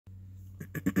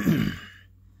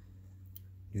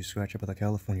You scratch up at the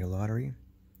California Lottery.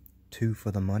 2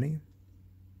 for the money.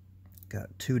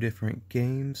 Got 2 different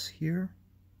games here.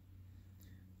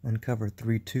 Uncover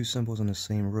 3 2 symbols in the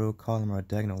same row, column, or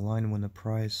diagonal line, win the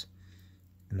prize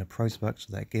and the prize box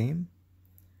of that game.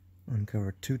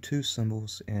 Uncover 2 2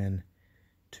 symbols and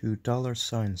 2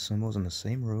 $ symbols in the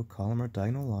same row, column, or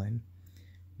diagonal line.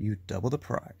 You double the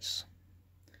prize.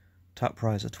 Top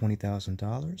prize of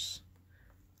 $20,000.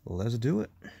 Let's do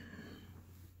it.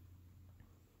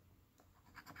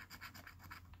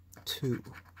 2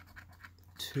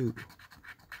 2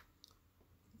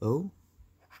 O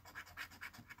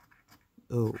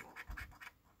O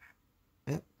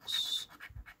X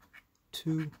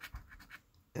 2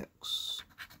 X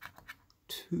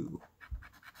 2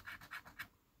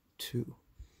 2.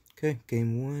 Okay,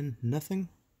 game 1, nothing.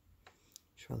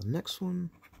 Try the next one.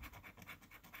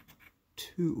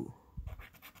 2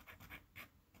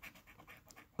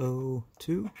 O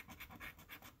 2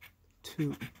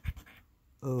 2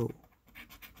 O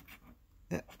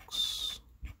X.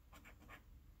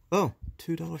 Oh,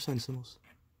 $2 symbols.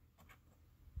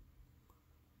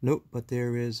 Nope, but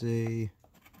there is a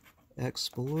X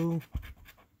below.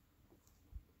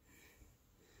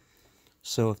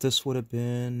 So if this would have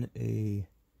been a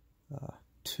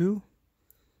 2,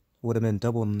 would have been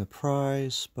doubling the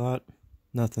prize, but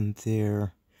nothing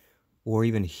there. Or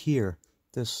even here,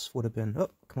 this would have been, oh,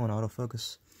 come on,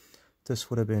 autofocus. This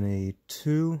would have been a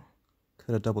 2,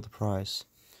 could have doubled the prize.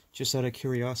 Just out of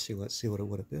curiosity, let's see what it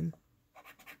would have been.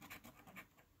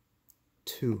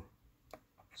 2.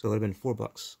 So it would have been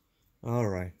 $4.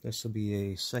 Alright, this will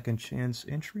be a second chance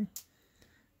entry.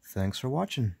 Thanks for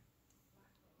watching.